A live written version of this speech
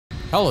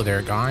Hello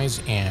there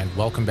guys, and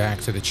welcome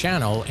back to the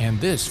channel and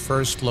this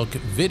first look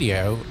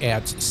video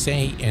at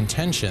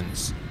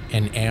SayIntentions,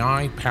 an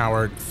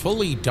AI-powered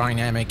fully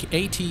dynamic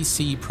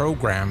ATC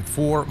program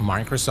for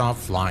Microsoft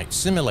Flight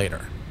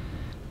Simulator.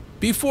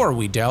 Before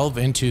we delve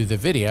into the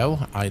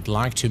video, I'd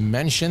like to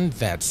mention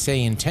that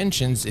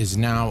SayIntentions is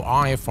now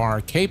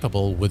IFR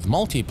capable with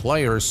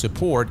multiplayer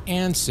support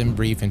and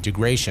SimBrief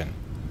integration.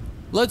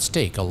 Let's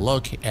take a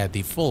look at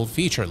the full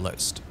feature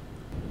list.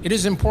 It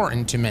is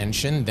important to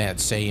mention that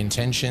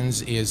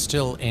SayIntentions is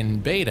still in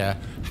beta,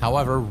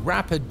 however,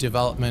 rapid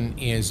development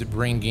is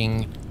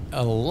bringing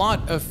a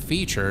lot of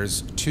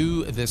features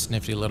to this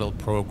nifty little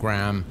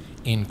program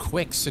in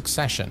quick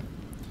succession.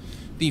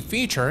 The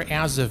feature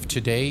as of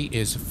today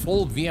is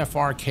full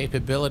VFR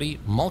capability,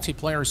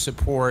 multiplayer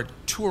support,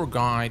 tour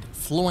guide,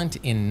 fluent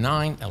in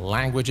 9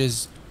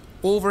 languages,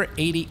 over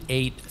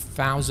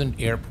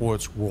 88,000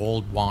 airports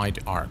worldwide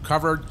are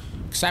covered,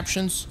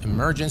 exceptions,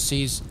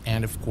 emergencies,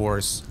 and of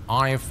course,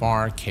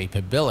 IFR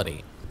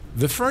capability.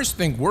 The first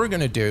thing we're going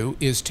to do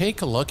is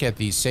take a look at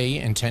the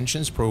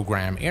SayIntentions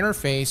program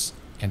interface,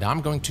 and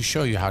I'm going to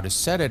show you how to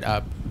set it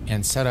up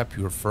and set up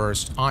your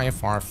first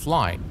IFR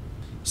flight.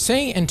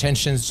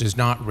 SayIntentions does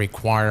not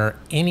require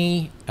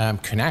any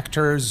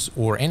connectors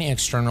or any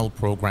external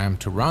program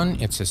to run.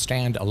 It's a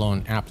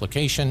standalone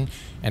application,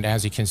 and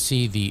as you can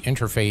see, the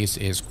interface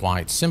is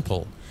quite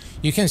simple.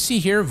 You can see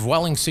here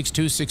Vueling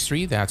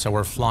 6263, that's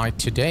our flight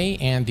today,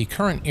 and the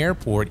current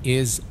airport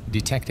is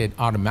detected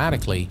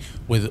automatically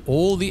with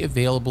all the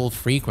available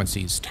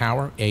frequencies: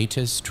 tower,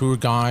 ATC, tour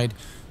guide,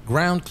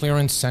 ground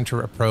clearance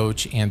center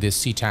approach, and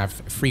this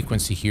CTAF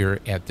frequency here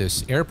at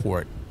this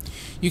airport.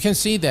 You can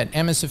see that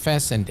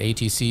MSFS and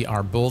ATC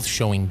are both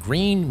showing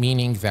green,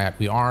 meaning that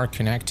we are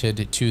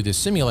connected to the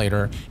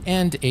simulator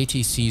and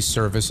ATC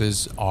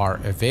services are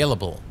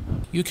available.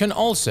 You can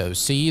also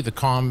see the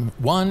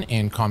COM1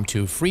 and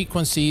COM2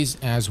 frequencies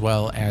as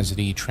well as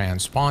the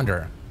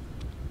transponder.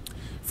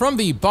 From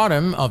the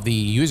bottom of the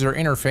user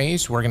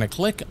interface, we're going to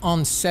click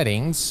on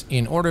Settings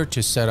in order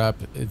to set up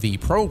the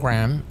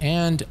program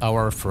and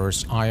our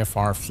first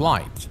IFR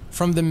flight.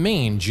 From the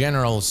main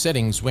General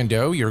Settings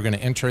window, you're going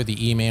to enter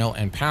the email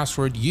and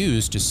password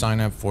used to sign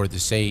up for the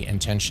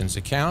SayIntentions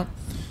account.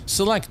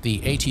 Select the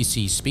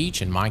ATC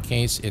speech. In my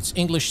case, it's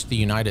English, the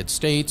United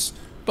States,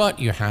 but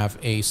you have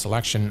a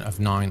selection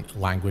of 9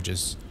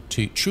 languages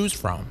to choose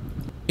from.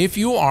 If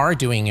you are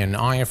doing an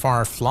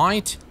IFR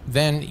flight,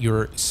 then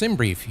your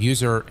SimBrief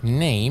user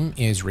name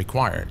is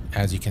required.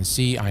 As you can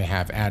see, I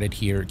have added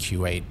here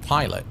Q8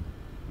 Pilot.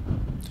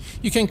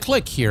 You can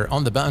click here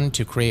on the button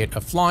to create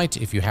a flight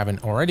if you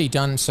haven't already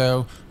done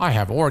so. I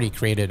have already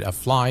created a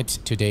flight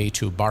today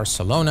to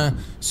Barcelona,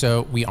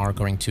 so we are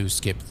going to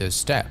skip this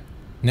step.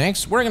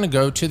 Next, we're going to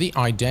go to the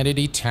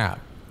Identity tab.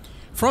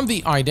 From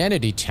the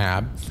Identity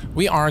tab,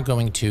 we are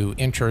going to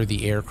enter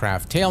the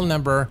aircraft tail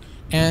number,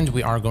 and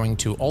we are going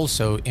to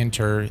also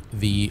enter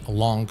the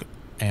long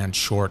and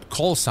short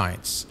call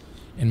signs.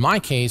 In my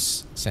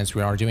case, since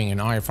we are doing an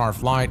IFR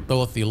flight,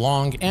 both the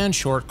long and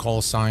short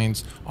call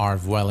signs are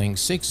Vueling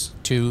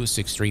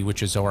 6263,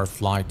 which is our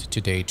flight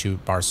today to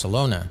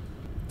Barcelona.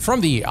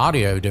 From the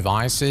audio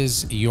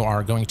devices, you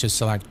are going to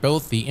select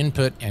both the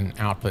input and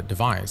output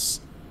device.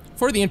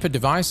 For the input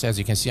device, as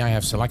you can see, I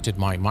have selected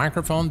my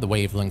microphone, the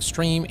Wavelength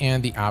Stream,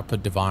 and the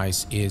output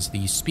device is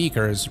the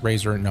speakers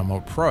Razer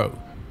Nomo Pro.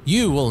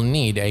 You will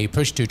need a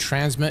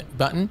push-to-transmit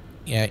button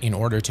in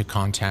order to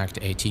contact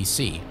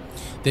ATC.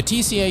 The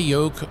TCA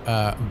yoke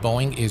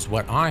Boeing is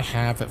what I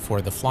have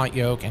for the flight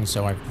yoke, and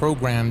so I've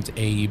programmed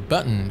a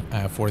button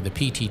for the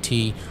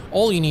PTT.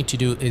 All you need to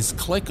do is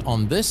click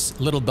on this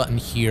little button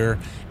here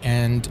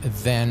and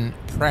then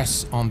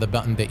press on the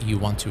button that you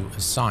want to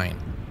assign.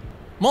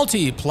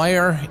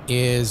 Multiplayer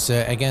is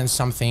again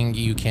something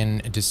you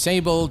can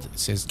disable. It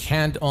says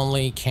canned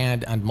only,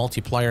 canned and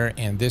multiplayer,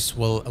 and this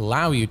will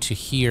allow you to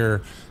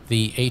hear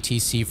the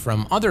ATC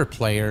from other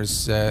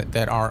players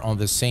that are on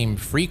the same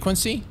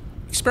frequency.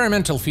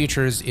 Experimental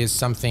features is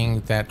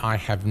something that I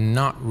have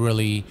not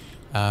really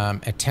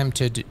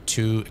attempted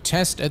to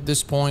test at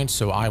this point,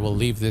 so I will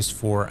leave this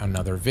for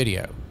another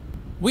video.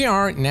 We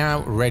are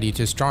now ready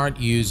to start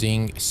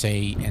using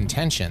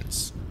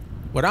SayIntentions.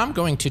 What I'm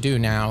going to do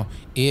now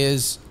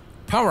is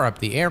power up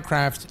the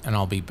aircraft, and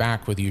I'll be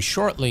back with you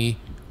shortly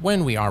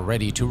when we are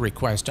ready to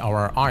request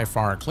our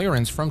IFR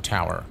clearance from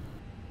tower.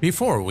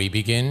 Before we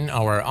begin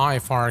our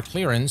IFR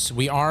clearance,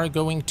 we are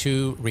going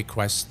to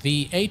request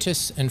the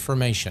ATC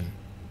information.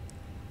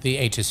 The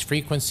ATC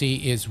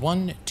frequency is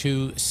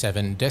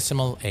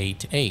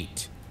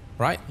 127.88.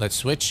 Right, let's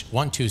switch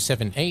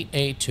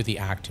 127.88 to the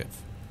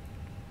active.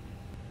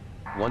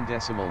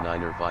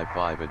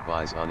 1.955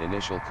 advise on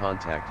initial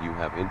contact you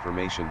have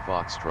information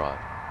Foxtrot.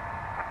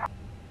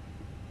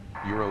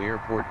 Euro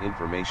Airport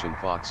information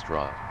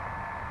Foxtrot.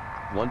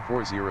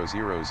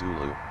 1400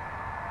 Zulu.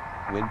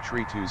 Wind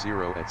tree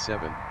 20 at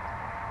 7.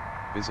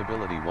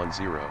 Visibility 10.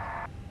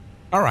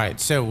 Alright,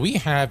 so we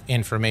have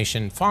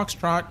information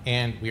Foxtrot,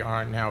 and we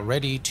are now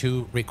ready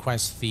to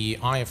request the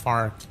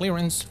IFR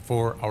clearance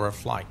for our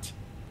flight.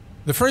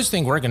 The first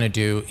thing we're going to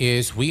do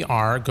is we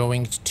are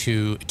going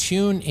to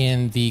tune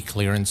in the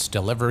clearance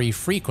delivery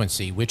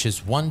frequency, which is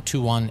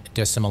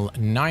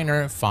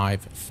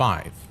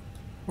 121.955.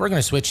 We're going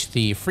to switch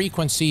the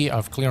frequency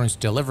of clearance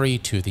delivery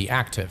to the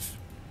active.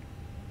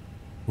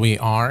 We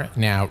are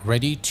now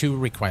ready to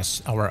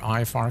request our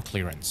IFR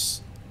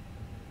clearance.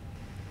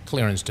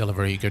 Clearance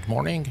delivery, good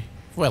morning.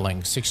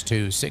 Vueling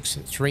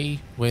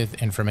 6263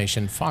 with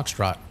information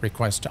Foxtrot.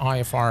 Request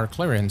IFR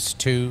clearance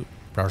to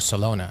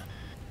Barcelona.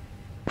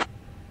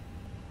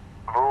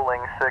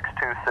 Vueling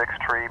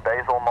 6263,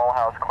 Basel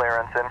Mulhouse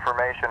clearance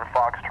information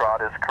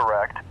Foxtrot is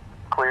correct.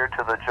 Cleared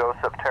to the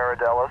Josep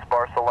Tarradellas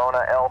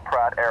Barcelona El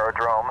Prat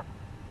Aerodrome.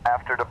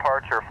 After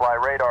departure, fly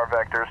radar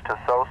vectors to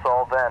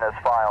Sosol then as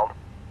filed.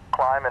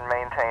 Climb and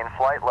maintain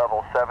flight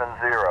level 70.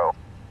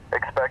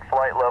 Expect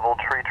flight level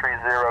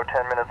 330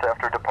 10 minutes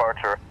after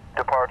departure.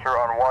 Departure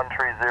on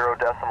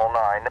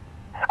 130.9.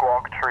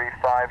 Squawk tree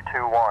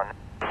 521.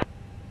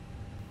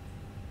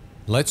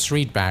 Let's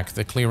read back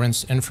the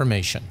clearance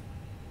information.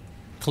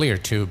 Clear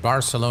to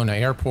Barcelona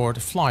Airport,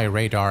 fly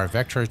radar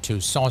vector to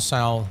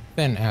Sosol,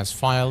 then as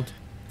filed.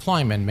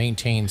 Climb and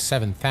maintain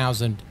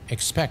 7,000.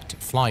 Expect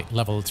flight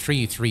level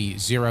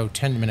 330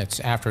 10 minutes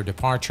after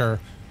departure.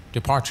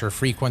 Departure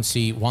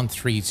frequency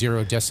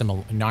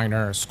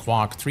 130.9,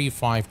 squawk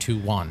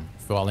 3521,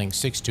 Vueling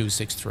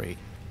 6263.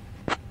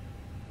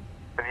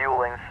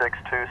 Vueling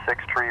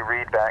 6263,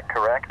 read back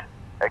correct.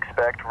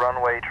 Expect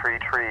runway tree,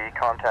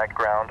 contact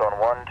ground on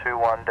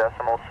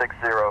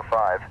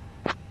 121.605.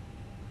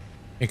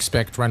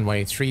 Expect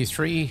runway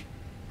 33,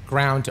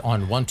 ground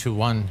on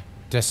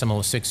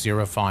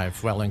 121.605,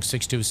 Vueling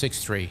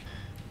 6263.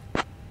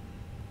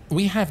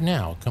 We have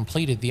now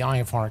completed the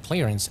IFR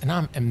clearance, and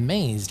I'm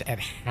amazed at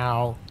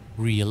how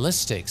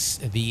realistic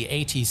the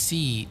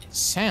ATC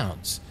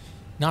sounds.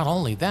 Not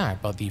only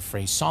that, but the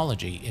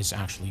phraseology is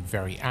actually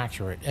very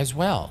accurate as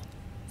well.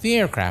 The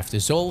aircraft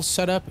is all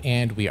set up,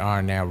 and we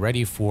are now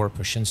ready for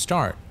push and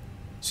start.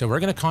 So we're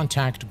going to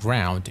contact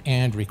ground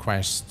and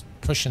request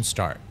push and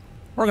start.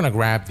 We're going to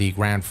grab the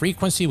ground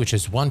frequency, which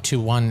is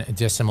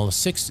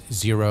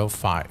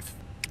 121.605.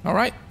 All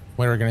right,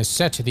 we're going to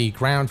set the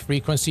ground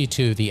frequency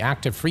to the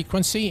active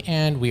frequency,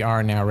 and we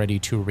are now ready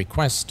to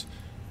request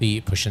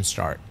the push and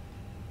start.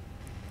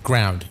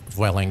 Ground,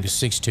 Vueling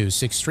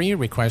 6263,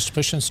 request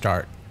push and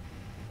start.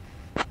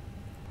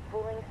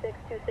 Vueling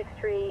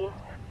 6263,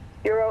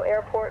 Euro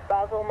Airport,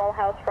 Basel,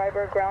 Mulhouse,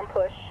 Freiburg, ground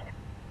push.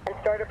 And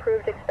start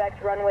approved,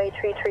 expect runway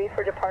tree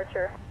for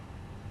departure.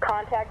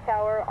 Contact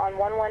tower on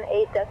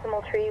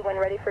 118.3 when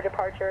ready for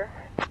departure.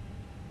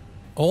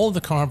 All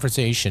the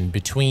conversation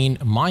between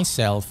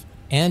myself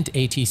and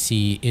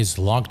ATC is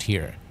logged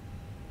here.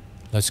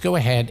 Let's go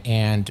ahead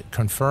and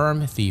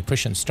confirm the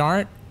push and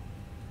start.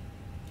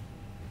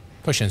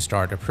 Push and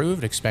start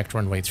approved. Expect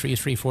runway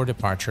 33 for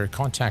departure.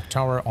 Contact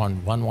tower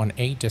on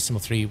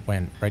 118.3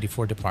 when ready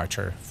for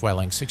departure.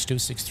 Vueling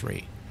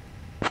 6263.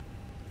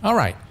 All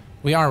right,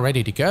 we are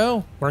ready to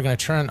go. We're going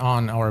to turn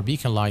on our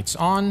beacon lights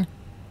on.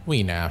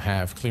 We now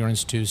have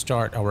clearance to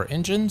start our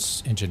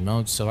engines. Engine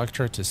mode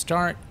selector to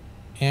start.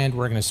 And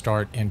we're going to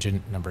start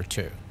engine number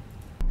 2. Safety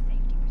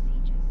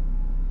procedures.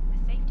 The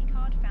safety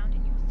card found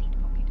in your seat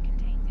pocket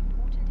contains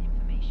important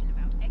information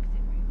about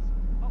exit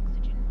routes,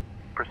 oxygen.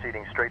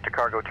 Proceeding straight to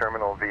cargo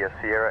terminal via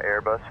Sierra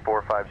Airbus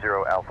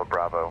 450 Alpha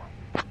Bravo.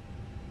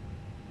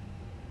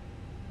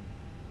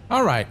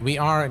 All right, we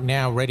are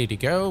now ready to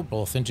go.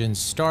 Both engines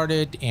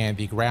started and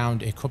the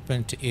ground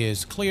equipment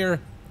is clear.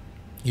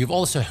 You've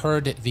also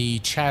heard the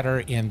chatter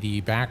in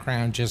the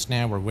background just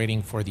now. We're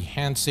waiting for the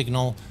hand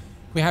signal.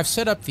 We have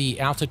set up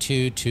the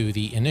altitude to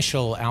the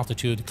initial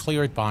altitude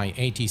cleared by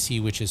ATC,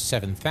 which is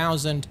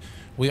 7,000.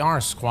 We are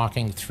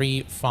squawking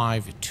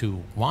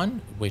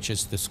 3521, which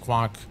is the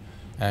squawk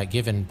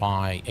given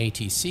by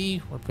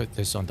ATC. We'll put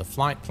this on the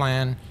flight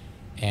plan,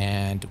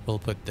 and we'll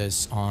put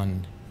this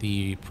on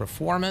the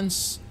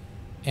performance,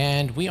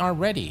 and we are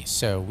ready.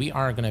 So we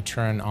are going to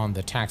turn on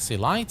the taxi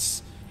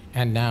lights,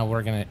 and now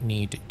we're going to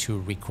need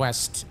to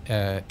request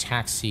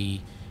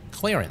taxi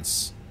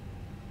clearance.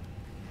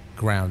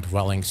 Ground,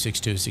 Vueling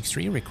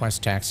 6263,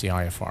 request taxi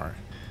IFR.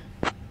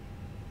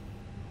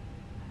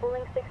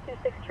 Vueling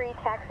 6263,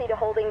 taxi to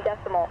holding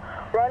decimal.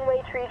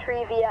 Runway tree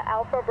via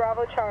Alpha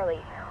Bravo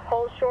Charlie.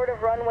 Hold short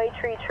of runway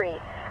tree.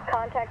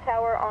 Contact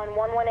tower on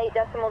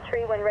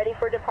 118.3 when ready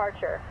for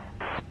departure.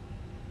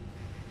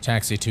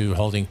 Taxi to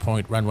holding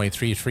point runway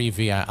 33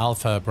 via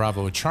Alpha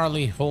Bravo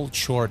Charlie. Hold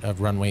short of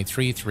runway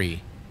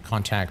 33.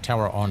 Contact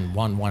tower on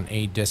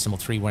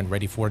 118.3 when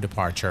ready for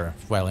departure.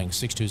 Vueling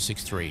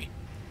 6263.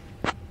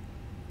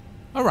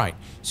 All right,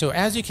 so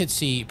as you can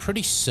see,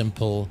 pretty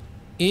simple.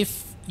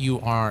 If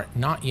you are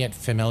not yet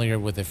familiar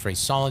with the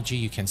phraseology,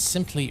 you can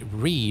simply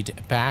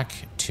read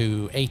back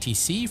to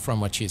ATC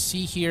from what you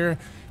see here,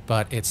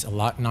 but it's a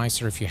lot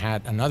nicer if you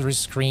had another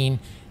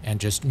screen and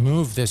just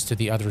move this to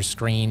the other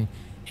screen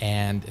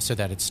and so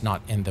that it's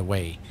not in the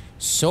way.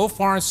 So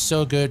far,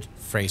 so good.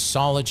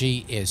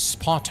 Phraseology is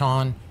spot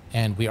on,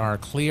 and we are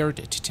cleared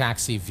to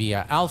taxi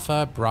via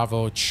Alpha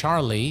Bravo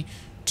Charlie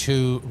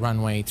to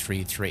runway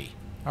 33.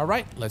 All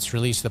right, let's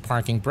release the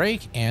parking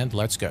brake and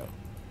let's go.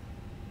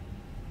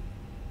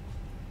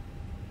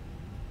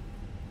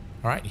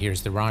 All right,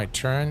 here's the right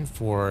turn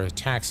for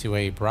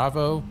taxiway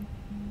Bravo.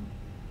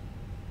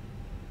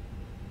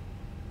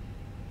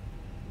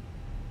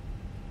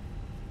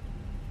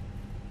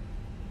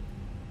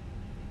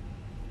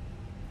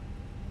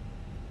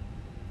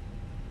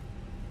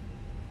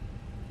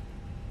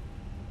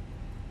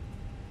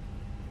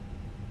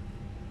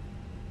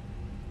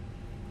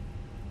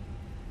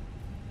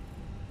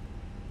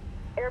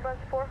 Airbus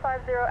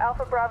 450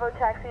 Alpha Bravo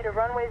taxi to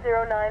runway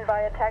 09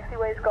 via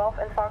taxiways Golf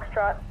and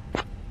Foxtrot.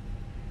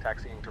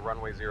 Taxiing to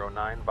runway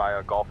 09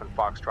 via Golf and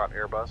Foxtrot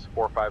Airbus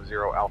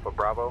 450 Alpha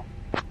Bravo.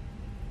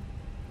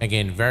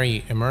 Again,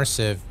 very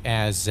immersive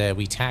as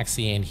we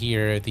taxi and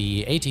hear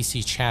the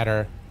ATC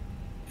chatter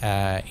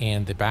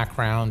in the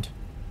background.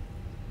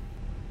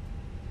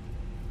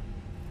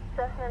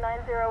 Cessna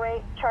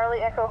 908,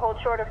 Charlie Echo, hold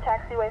short of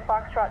taxiway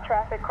Foxtrot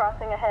traffic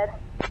crossing ahead.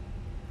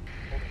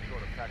 Holding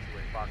short of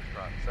taxiway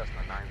Foxtrot,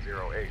 Cessna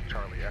 908,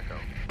 Charlie Echo.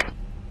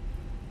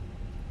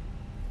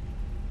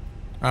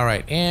 All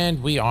right,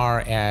 and we are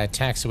at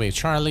taxiway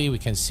Charlie. We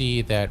can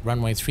see that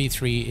runway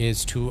 33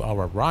 is to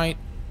our right.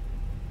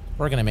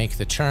 We're going to make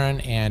the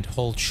turn and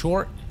hold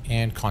short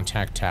and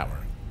contact tower.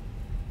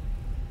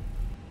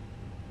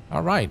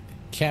 All right,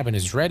 cabin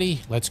is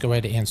ready. Let's go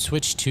ahead and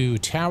switch to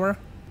tower.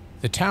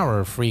 The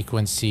tower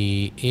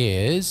frequency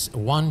is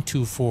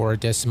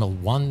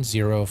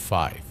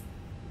 124.105.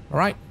 All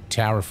right,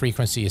 tower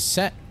frequency is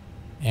set,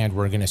 and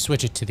we're going to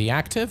switch it to the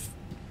active.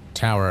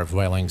 Tower of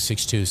Vueling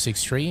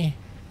 6263,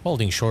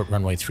 holding short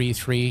runway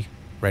 33,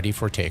 ready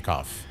for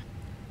takeoff.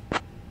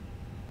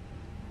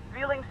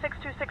 Vueling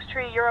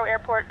 6263, Euro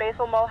Airport,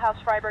 Basel,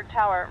 Mulhouse, Freiburg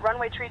Tower.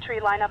 Runway tree,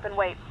 line up and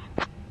wait.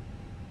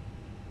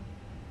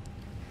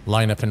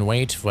 Line up and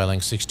wait,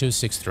 Vueling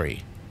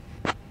 6263.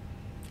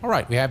 All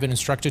right, we have been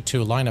instructed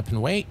to line up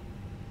and wait.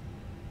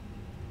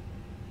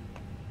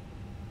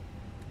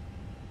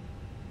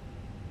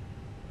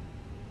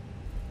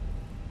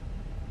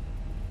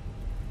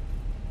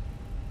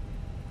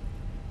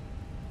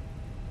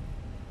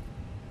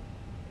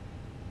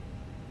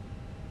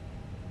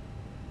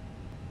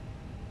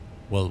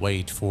 We'll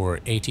wait for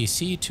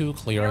ATC to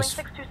clear us.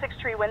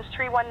 6263, winds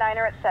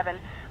 319er at 7.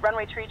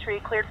 Runway tree,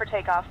 cleared for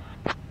takeoff.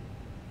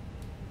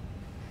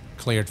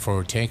 Cleared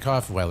for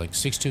takeoff, Vueling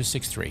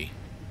 6263.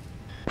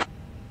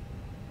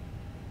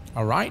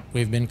 All right,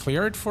 we've been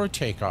cleared for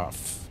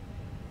takeoff.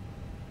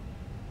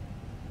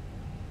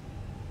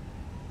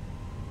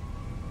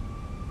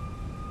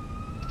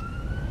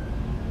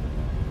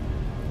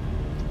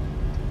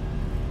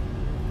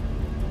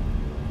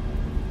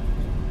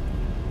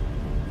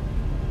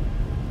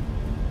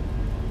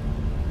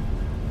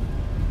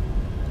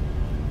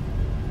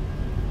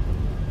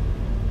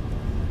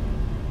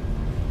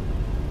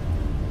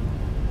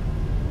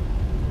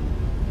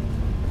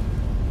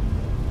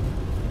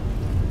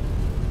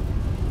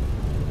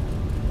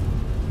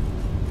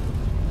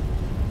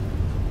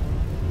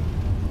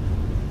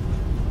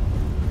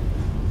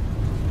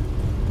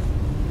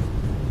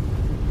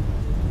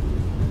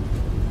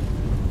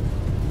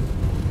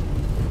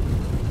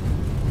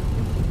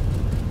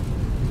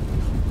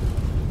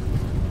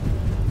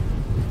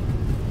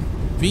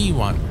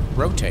 V1,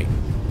 rotate.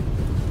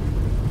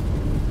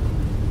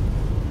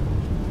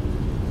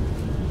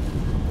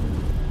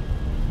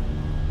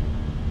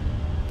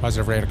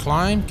 Positive rate of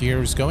climb,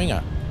 gears going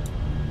up.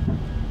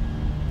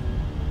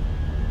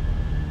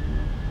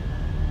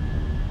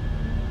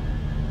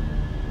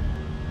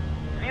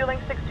 Vueling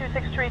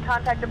 6263,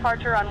 contact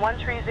departure on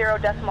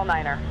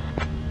 130.9er.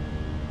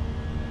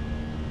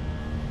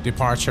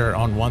 Departure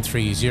on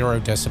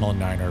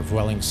 130.9er,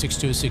 Vueling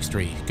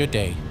 6263. Good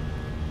day.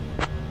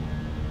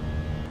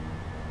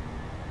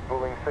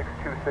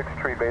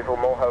 6263 Basel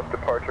Mulhouse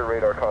departure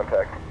radar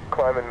contact.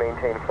 Climb and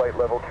maintain flight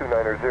level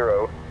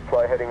 290.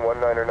 Fly heading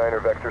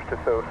 199er vectors to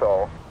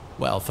SOSOL.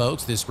 Well,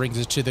 folks, this brings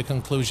us to the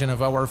conclusion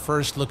of our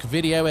first look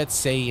video at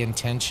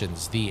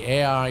SayIntentions, the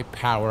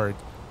AI-powered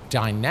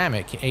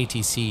dynamic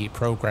ATC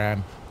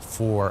program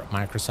for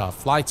Microsoft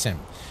Flight Sim.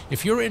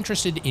 If you're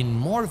interested in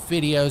more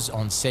videos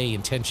on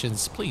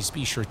SayIntentions, please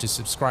be sure to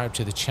subscribe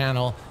to the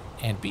channel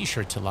and be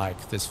sure to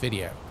like this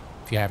video.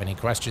 If you have any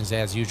questions,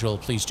 as usual,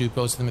 please do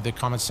post them in the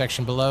comment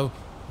section below.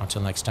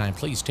 Until next time,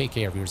 please take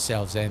care of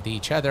yourselves and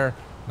each other,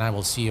 and I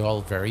will see you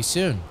all very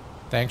soon.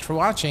 Thanks for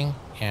watching,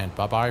 and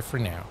bye-bye for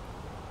now.